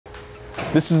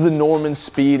This is the Norman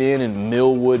Speed Inn in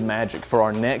Millwood Magic for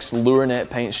our next Lurenet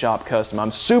Paint Shop Custom.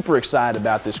 I'm super excited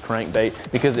about this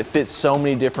crankbait because it fits so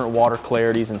many different water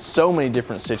clarities and so many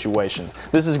different situations.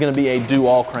 This is going to be a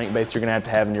do-all crankbait you're going to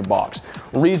have in your box.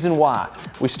 Reason why: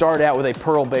 we started out with a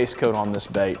pearl base coat on this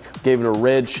bait, gave it a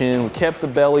red chin, we kept the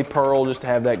belly pearl just to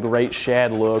have that great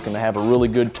shad look and to have a really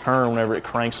good turn whenever it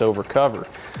cranks over cover.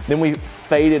 Then we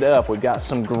faded up, we've got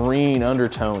some green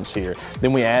undertones here.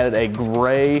 Then we added a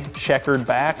gray checkered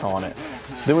back on it.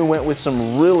 Then we went with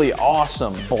some really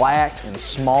awesome black and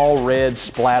small red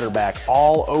splatterback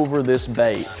all over this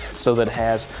bait so that it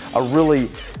has a really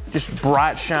just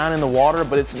bright shine in the water,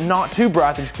 but it's not too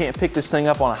bright that you can't pick this thing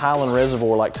up on a highland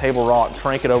reservoir like Table Rock and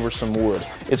crank it over some wood.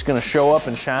 It's gonna show up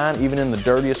and shine even in the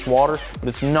dirtiest water, but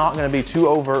it's not gonna be too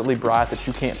overtly bright that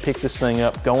you can't pick this thing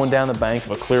up going down the bank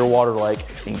of a clear water lake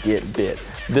and get bit.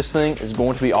 This thing is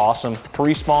going to be awesome.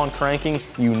 Pre-spawn cranking,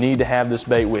 you need to have this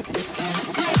bait with you.